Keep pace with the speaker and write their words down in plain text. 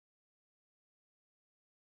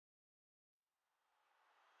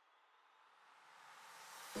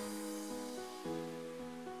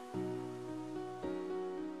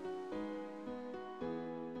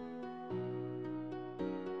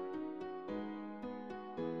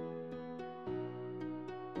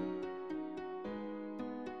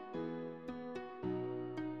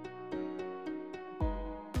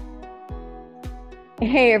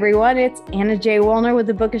Hey everyone, it's Anna J. Woolner with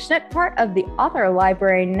the Bookish Net, part of the Author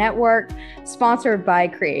Library Network, sponsored by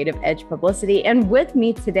Creative Edge Publicity. And with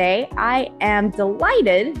me today, I am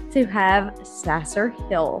delighted to have Sasscer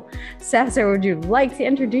Hill. Sasscer, would you like to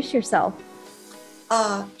introduce yourself?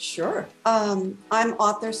 Sure. I'm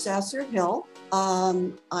author Sasscer Hill.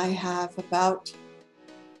 I have about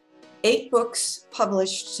 8 books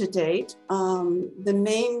published to date. The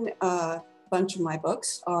main bunch of my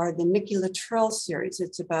books are the Nikki Latrelle series.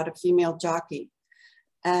 It's about a female jockey.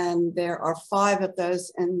 And there are 5 of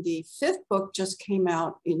those, and the 5th book just came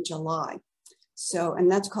out in July.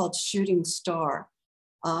 And that's called Shooting Star.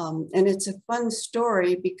 And it's a fun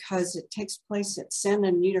story because it takes place at Santa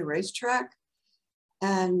Anita Racetrack.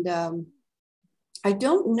 And I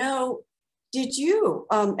don't know, did you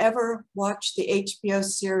ever watch the HBO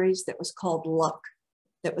series that was called Luck,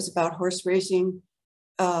 that was about horse racing?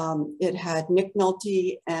 It had Nick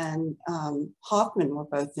Nolte and Hoffman were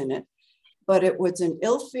both in it, but it was an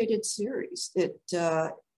ill-fated series.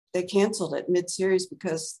 They canceled it mid-series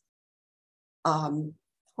because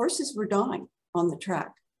horses were dying on the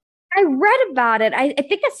track. I read about it. I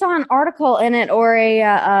think I saw an article in it, or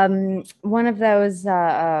a one of those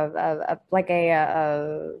like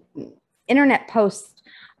a internet post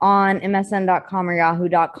on MSN.com or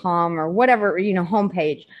Yahoo.com or whatever,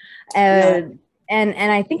 homepage. Yeah.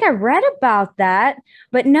 And I think I read about that,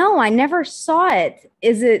 but no, I never saw it.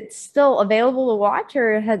 Is it still available to watch,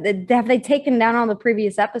 or have they taken down all the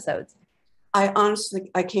previous episodes? I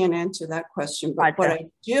can't answer that question, but what I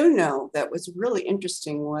do know that was really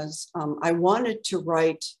interesting was I wanted to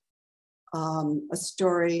write a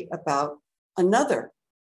story about another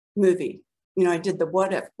movie. I did the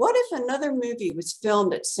what if. What if another movie was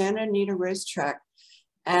filmed at Santa Anita Racetrack,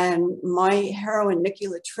 and my heroine, Nikki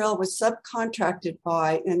Latrelle, was subcontracted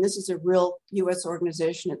by, and this is a real US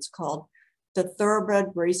organization, it's called the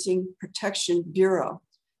Thoroughbred Racing Protection Bureau.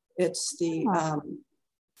 It's the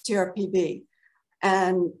TRPB.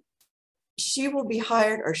 And she will be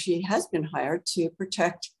hired, or she has been hired, to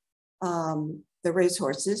protect the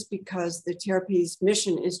racehorses, because the TRP's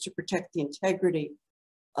mission is to protect the integrity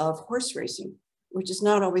of horse racing, which is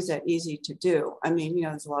not always that easy to do. I mean,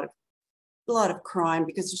 there's a lot of crime,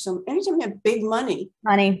 because anytime you have big money,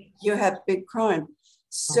 you have big crime.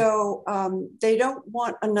 So they don't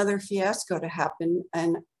want another fiasco to happen.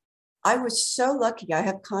 And I was so lucky. I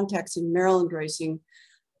have contacts in Maryland racing,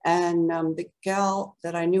 and the gal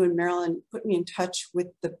that I knew in Maryland put me in touch with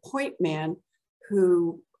the point man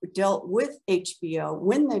who dealt with HBO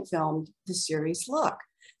when they filmed the series Luck.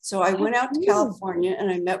 So I went out to California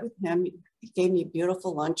and I met with him. He gave me a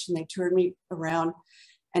beautiful lunch and they toured me around.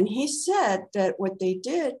 And he said that what they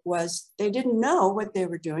did was they didn't know what they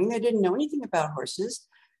were doing. They didn't know anything about horses.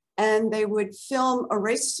 And they would film a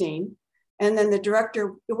race scene. And then the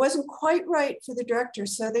director, it wasn't quite right for the director,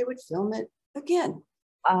 so they would film it again.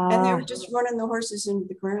 And they were just running the horses into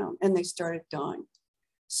the ground, and they started dying.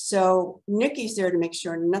 So Nikki's there to make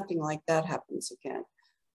sure nothing like that happens again.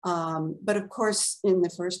 But of course, in the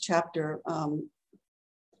first chapter, a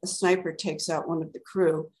sniper takes out one of the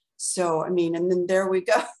crew. So, and then there we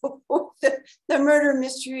go, the murder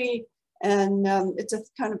mystery. And it's a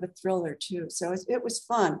kind of a thriller too. So it was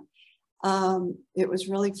fun. It was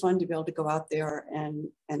really fun to be able to go out there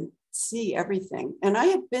and see everything. And I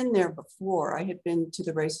had been there before. I had been to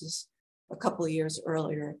the races a couple of years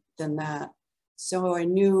earlier than that. So I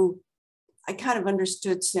kind of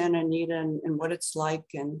understood Santa Anita and what it's like,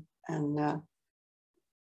 and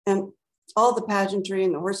all the pageantry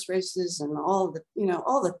and the horse races and all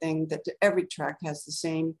the thing that every track has the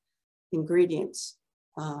same ingredients,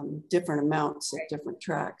 different amounts at different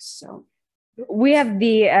tracks. So we have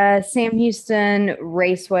the Sam Houston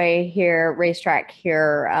racetrack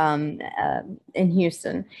here in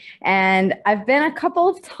Houston. And I've been a couple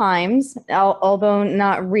of times, although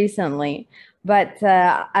not recently, but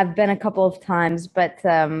I've been a couple of times. But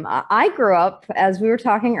I grew up, as we were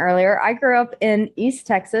talking earlier, I grew up in East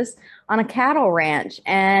Texas on a cattle ranch,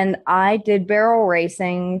 and I did barrel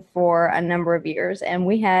racing for a number of years. And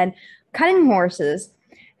we had cutting horses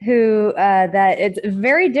that it's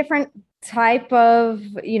very different type of,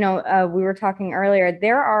 we were talking earlier,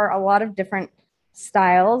 there are a lot of different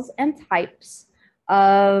styles and types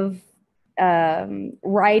of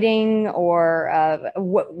writing, or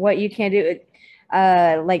what you can do,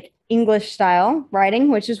 like English style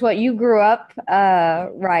writing, which is what you grew up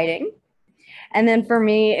writing. And then for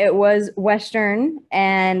me, it was Western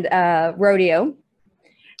and rodeo.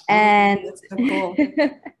 And that's so cool.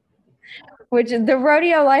 which the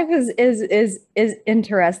rodeo life is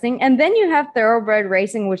interesting. And then you have thoroughbred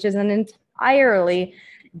racing, which is an entirely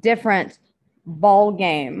different ball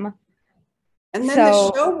game. And then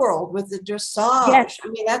So, the show world with the dressage. yes. I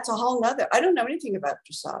mean, that's a whole nother, I don't know anything about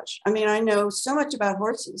dressage. I mean, I know so much about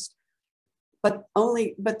horses, but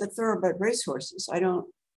the thoroughbred racehorses. I don't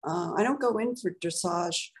go in for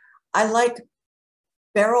dressage. I like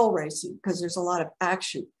barrel racing because there's a lot of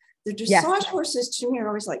action. The dressage horses to me are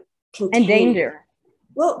always like contained. And danger.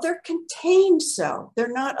 Well, they're contained, so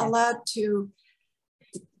they're not allowed to,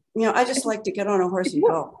 I just like to get on a horse and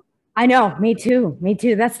go. I know, me too. Me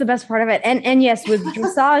too. That's the best part of it. And yes, with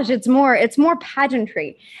dressage, it's more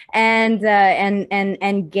pageantry and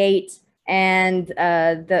gait and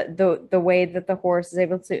the way that the horse is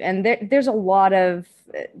able to. And there's a lot of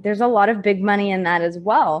big money in that as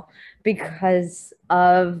well because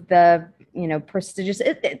of the prestigious.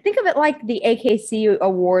 Think of it like the AKC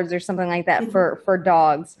awards or something like that for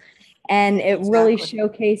dogs. And it really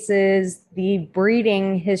showcases the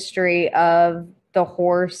breeding history of the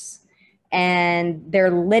horse and their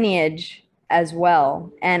lineage as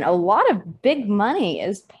well. And a lot of big money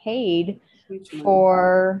is paid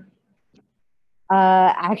for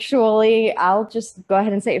actually, I'll just go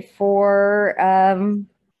ahead and say for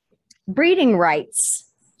breeding rights,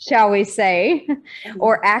 shall we say,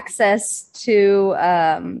 or access to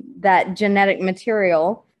that genetic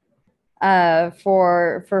material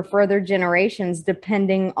for further generations,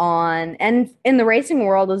 depending on, and in the racing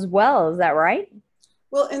world as well. Is that right?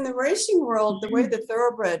 Well, in the racing world, the way the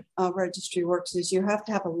thoroughbred registry works is you have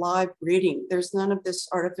to have a live breeding. There's none of this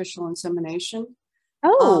artificial insemination.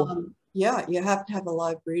 Oh, yeah, you have to have a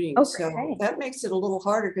live breeding. Okay. So that makes it a little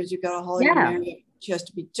harder because you've got to haul your mare. She has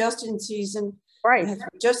to be just in season, right? It has to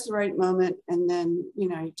be just the right moment, and then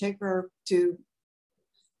you take her to.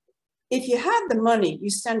 If you have the money, you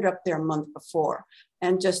send her up there a month before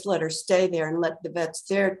and just let her stay there and let the vets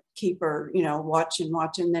there keep her, watch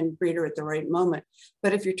and then breed her at the right moment.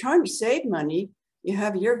 But if you're trying to save money, you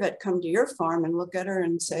have your vet come to your farm and look at her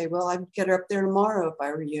and say, well, I'd get her up there tomorrow if I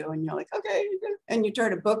were you. And you're like, okay. And you try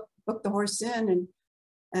to book the horse in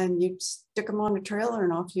and you stick them on a trailer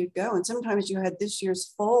and off you'd go. And sometimes you had this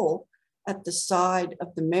year's foal at the side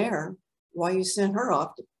of the mare while you sent her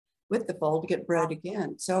off with the foal to get bred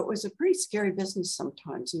again. So it was a pretty scary business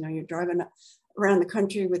sometimes. You're driving around the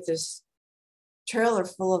country with this trailer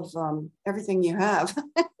full of everything you have.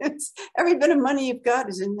 It's every bit of money you've got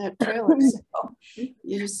is in that trailer. So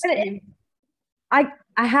you just I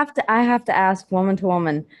have to ask woman to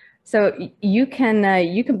woman. So you can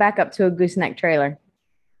back up to a gooseneck trailer.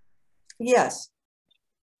 Yes.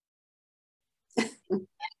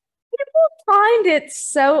 Find it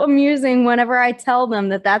so amusing whenever I tell them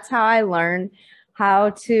that that's how I learned how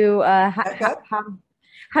to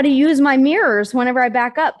how to use my mirrors whenever I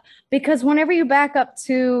back up, because whenever you back up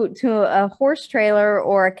to a horse trailer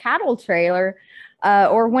or a cattle trailer,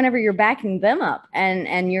 or whenever you're backing them up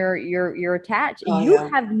and you're attached, you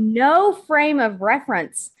have no frame of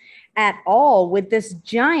reference at all with this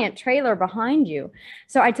giant trailer behind you.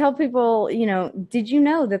 So I tell people, did you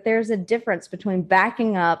know that there's a difference between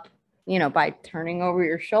backing up, by turning over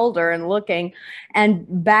your shoulder and looking, and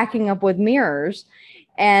backing up with mirrors?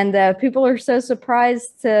 And people are so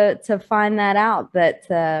surprised to find that out,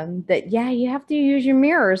 that yeah, you have to use your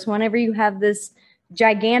mirrors whenever you have this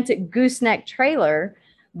gigantic gooseneck trailer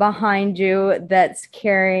behind you that's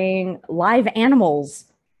carrying live animals.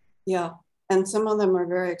 Yeah, and some of them are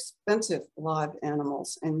very expensive live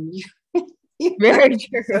animals, and you very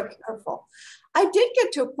true. So careful. I did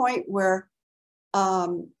get to a point where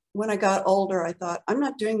when I got older, I thought, I'm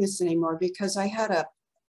not doing this anymore, because I had a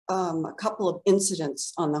couple of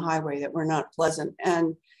incidents on the highway that were not pleasant.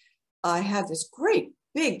 And I had this great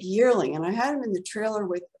big yearling, and I had him in the trailer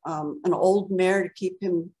with an old mare to keep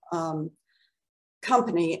him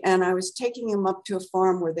company. And I was taking him up to a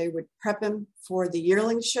farm where they would prep him for the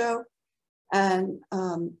yearling show. And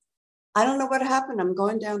I don't know what happened. I'm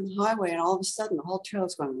going down the highway, and all of a sudden the whole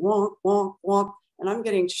trailer's going wonk, wonk, wonk, and I'm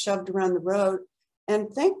getting shoved around the road.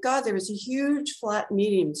 And thank God there was a huge flat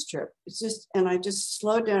medium strip. And I just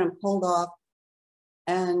slowed down and pulled off.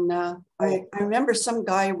 And I remember some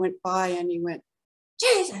guy went by and he went,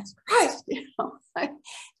 Jesus Christ,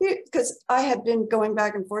 because I had been going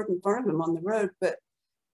back and forth in front of him on the road, but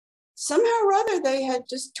somehow or other they had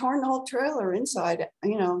just torn the whole trailer inside.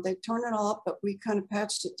 They'd torn it all up, but we kind of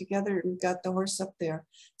patched it together and got the horse up there.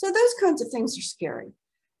 So those kinds of things are scary.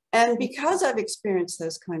 And because I've experienced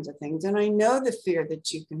those kinds of things, and I know the fear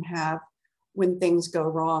that you can have when things go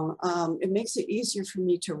wrong, it makes it easier for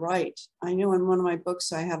me to write. I know in one of my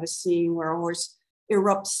books, I have a scene where a horse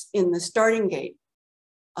erupts in the starting gate,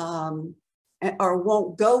 or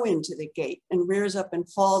won't go into the gate and rears up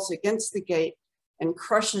and falls against the gate. and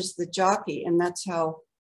crushes the jockey. And that's how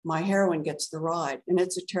my heroine gets the ride. And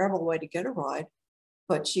it's a terrible way to get a ride,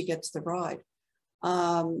 but she gets the ride.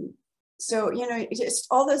 So, you know, just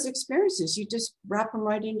all those experiences, you just wrap them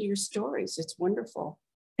right into your stories. It's wonderful.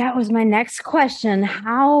 That was my next question.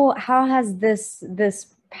 How has this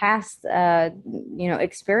past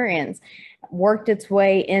experience worked its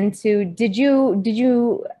way into, did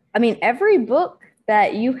you I mean, every book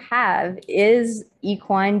that you have is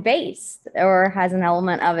equine based or has an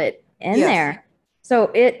element of it in there.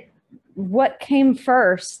 So what came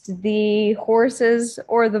first, the horses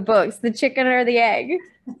or the books, the chicken or the egg?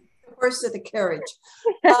 The horse or the carriage.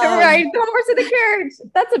 Right, the horse or the carriage.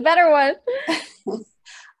 That's a better one.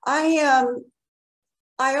 I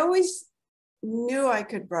always knew I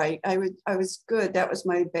could write. I was good. That was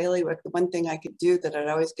my bailiwick. The one thing I could do that I'd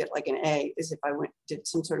always get like an A is if I did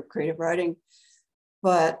some sort of creative writing.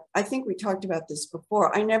 But I think we talked about this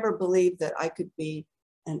before. I never believed that I could be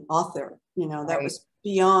an author. You know, that was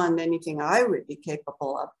beyond anything I would be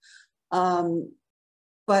capable of.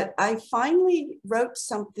 But I finally wrote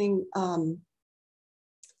something. I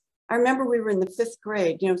remember we were in the 5th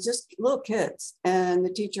grade, you know, just little kids, and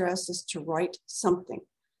the teacher asked us to write something.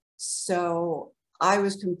 So I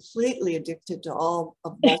was completely addicted to all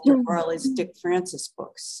of Walter Barley's Dick Francis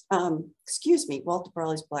books. Walter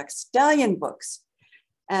Barley's Black Stallion books.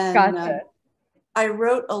 And I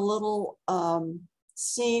wrote a little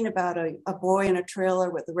scene about a boy in a trailer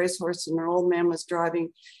with a racehorse, and an old man was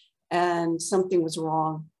driving, and something was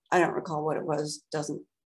wrong. I don't recall what it was, doesn't.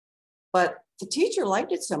 But the teacher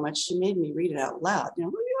liked it so much, she made me read it out loud. You know,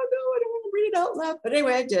 I don't want to read it out loud. But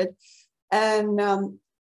anyway, I did. And a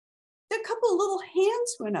couple of little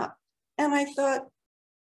hands went up. And I thought,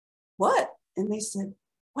 what? And they said,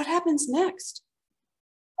 what happens next?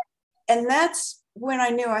 And that's when I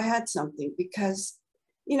knew I had something, because,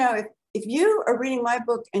 you know, if you are reading my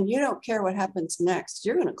book and you don't care what happens next,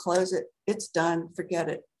 you're going to close it. It's done. Forget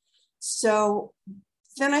it. So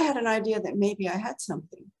then I had an idea that maybe I had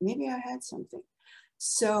something.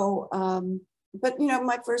 So, but, you know,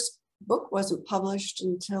 my first book wasn't published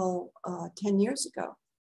until 10 years ago,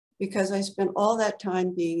 because I spent all that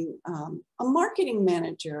time being a marketing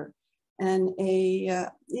manager and a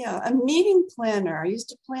meeting planner. I used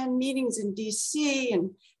to plan meetings in DC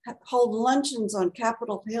and hold luncheons on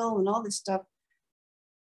Capitol Hill and all this stuff.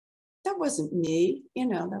 That wasn't me, you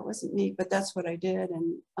know, but that's what I did.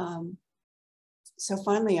 And so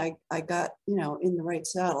finally I got, you know, in the right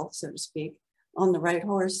saddle, so to speak, on the right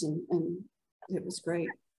horse, and it was great.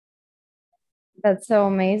 That's so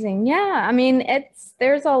amazing. Yeah, I mean,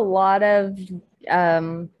 there's a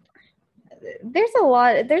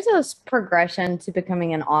progression to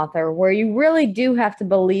becoming an author where you really do have to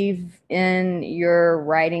believe in your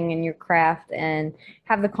writing and your craft and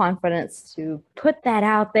have the confidence to put that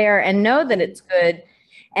out there and know that it's good.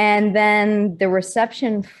 And then the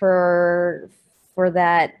reception for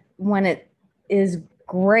that when it is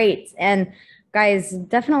great. And guys,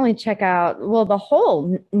 definitely check out, well, the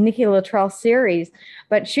whole Nikki Latrelle series,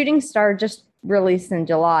 but Shooting Star just released in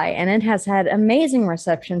July, and it has had amazing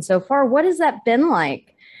reception so far. What has that been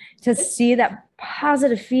like to see that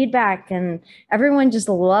positive feedback and everyone just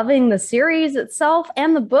loving the series itself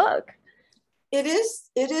and the book? It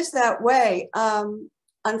is that way.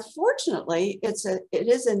 Unfortunately, it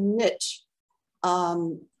is a niche,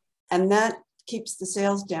 and that keeps the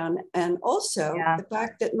sales down. And also the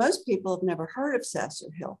fact that most people have never heard of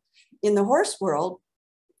Sasscer Hill. In the horse world,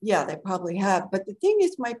 yeah, they probably have. But the thing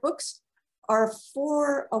is, my books are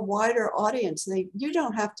for a wider audience. You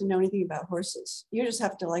don't have to know anything about horses. You just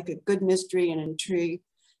have to like a good mystery and intrigue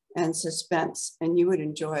and suspense, and you would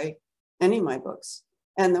enjoy any of my books.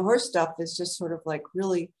 And the horse stuff is just sort of like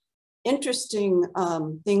really interesting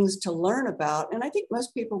things to learn about. And I think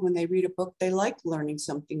most people, when they read a book, they like learning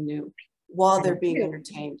something new while they're being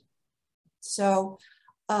entertained. So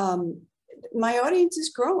my audience is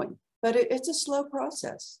growing, but it's a slow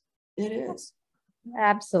process. It is.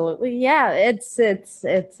 Absolutely. Yeah,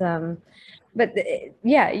 but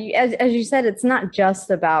yeah, as you said, it's not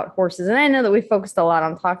just about horses. And I know that we focused a lot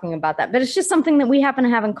on talking about that, but it's just something that we happen to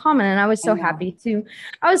have in common. And I was so happy to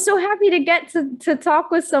get to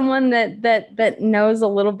talk with someone that knows a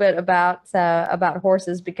little bit about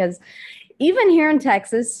horses, because even here in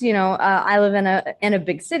Texas, you know, I live in a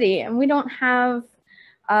big city, and we don't have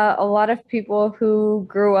a lot of people who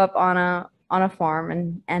grew up on a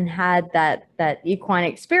farm and had that equine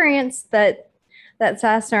experience that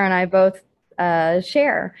Sasscer and I both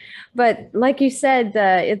share. But like you said,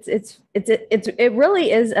 it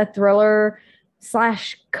really is a thriller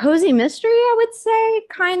 / cozy mystery, I would say,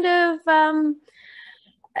 kind of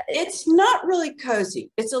It's not really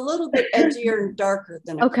cozy. It's a little bit edgier and darker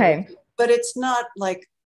than a okay. cozy, but it's not like,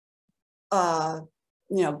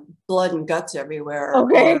 blood and guts everywhere.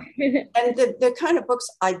 Okay. And the kind of books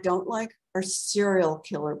I don't like are serial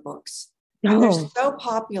killer books. And they're so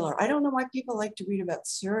popular. I don't know why people like to read about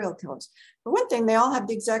serial killers. For one thing, they all have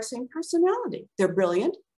the exact same personality. They're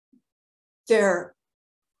brilliant. They're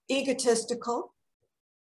egotistical.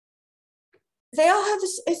 They all have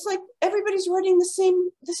this. It's like everybody's writing the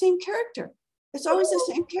same character. It's always the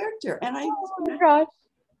same character. And oh my gosh.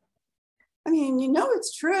 I mean,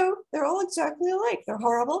 it's true. They're all exactly alike. They're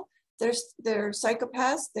horrible. They're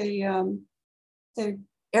psychopaths. They're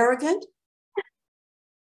arrogant.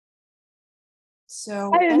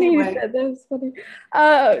 So I didn't anyway, that was funny.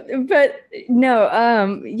 But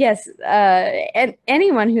no, yes, and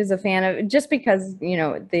anyone who's a fan of, just because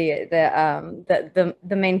the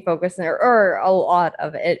main focus or a lot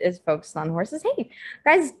of it is focused on horses. Hey,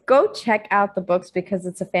 guys, go check out the books because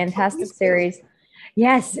it's a fantastic series.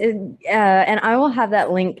 Yes, and I will have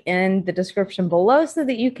that link in the description below so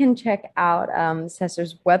that you can check out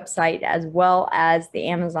Sasscer's website as well as the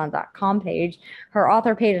Amazon.com page, her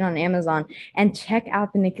author page on Amazon, and check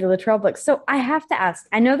out the Nikki Latrelle book. So I have to ask,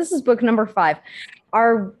 I know this is book number 5.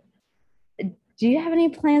 Do you have any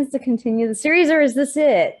plans to continue the series, or is this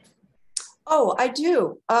it? Oh, I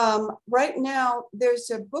do. Right now, there's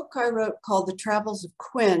a book I wrote called The Travels of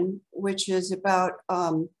Quinn, which is about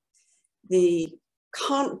the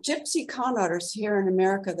gypsy con artists here in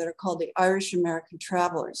America that are called the Irish American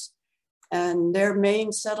Travelers. And their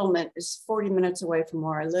main settlement is 40 minutes away from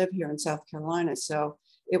where I live here in South Carolina. So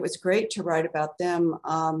it was great to write about them.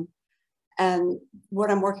 And what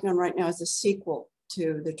I'm working on right now is a sequel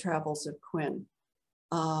to The Travels of Quinn.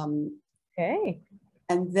 Okay.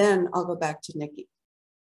 And then I'll go back to Nikki.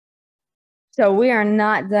 So we are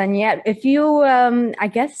not done yet. If you, I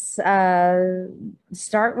guess,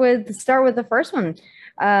 start with the first one.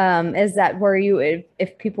 Is that where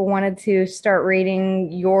if people wanted to start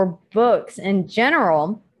reading your books in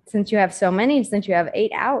general, since you have so many, since you have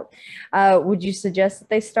 8 out, would you suggest that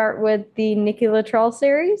they start with the Nikki Latrelle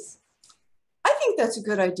series? I think that's a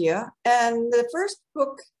good idea. And the first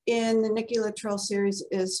book in the Nikki Latrelle series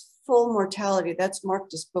is Full Mortality. That's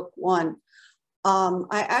marked as book 1.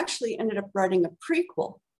 I actually ended up writing a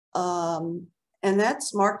prequel, and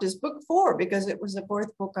that's marked as book 4 because it was the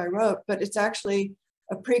 4th book I wrote, but it's actually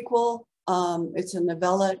a prequel. It's a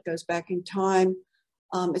novella. It goes back in time.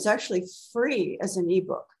 It's actually free as an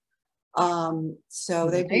ebook. So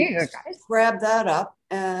they can grab that up,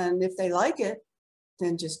 and if they like it,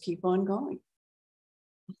 then just keep on going.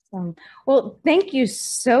 Well, thank you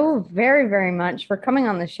so very, very much for coming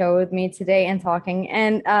on the show with me today and talking.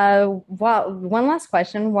 And one last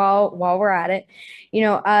question while we're at it,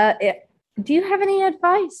 do you have any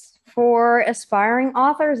advice for aspiring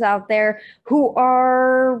authors out there who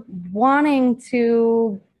are wanting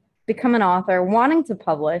to become an author, wanting to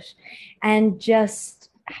publish, and just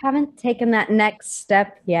haven't taken that next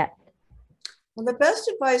step yet? Well, the best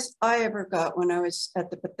advice I ever got when I was at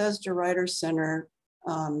the Bethesda Writers Center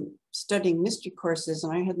studying mystery courses,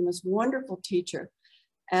 and I had the most wonderful teacher,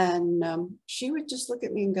 and she would just look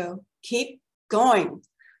at me and go, keep going.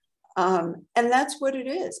 And that's what it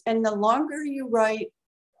is. And the longer you write,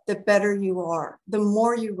 the better you are. The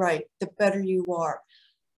more you write, the better you are.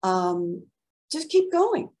 Just keep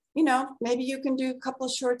going. Maybe you can do a couple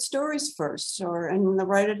of short stories first, and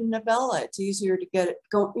write a novella. It's easier to get it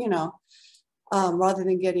going, rather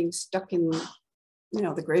than getting stuck in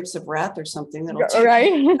the Grapes of Wrath or something that'll take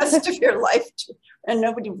the rest of your life and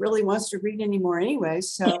nobody really wants to read anymore anyway.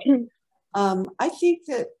 So I think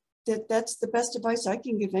that's the best advice I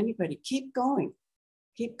can give anybody. Keep going.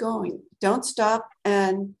 Keep going. Don't stop.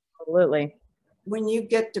 And absolutely, when you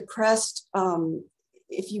get depressed,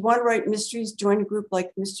 if you want to write mysteries, join a group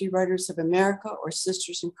like Mystery Writers of America or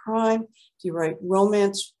Sisters in Crime. If you write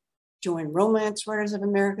romance, join Romance Writers of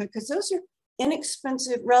America, because those are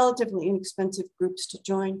relatively inexpensive groups to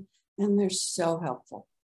join, and they're so helpful.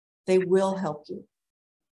 They will help you.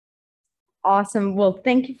 Awesome. Well,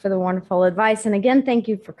 thank you for the wonderful advice. And again, thank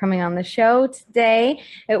you for coming on the show today.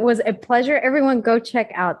 It was a pleasure. Everyone go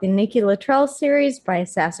check out the Nikki Latrelle series by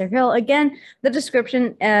Sasscer Hill. Again, the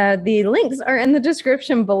links are in the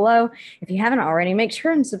description below. If you haven't already, make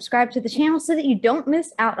sure and subscribe to the channel so that you don't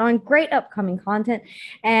miss out on great upcoming content.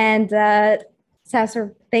 And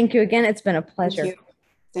Sasscer, thank you again. It's been a pleasure. Thank you.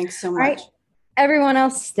 Thanks so much. All right. Everyone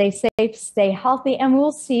else, stay safe, stay healthy, and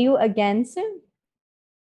we'll see you again soon.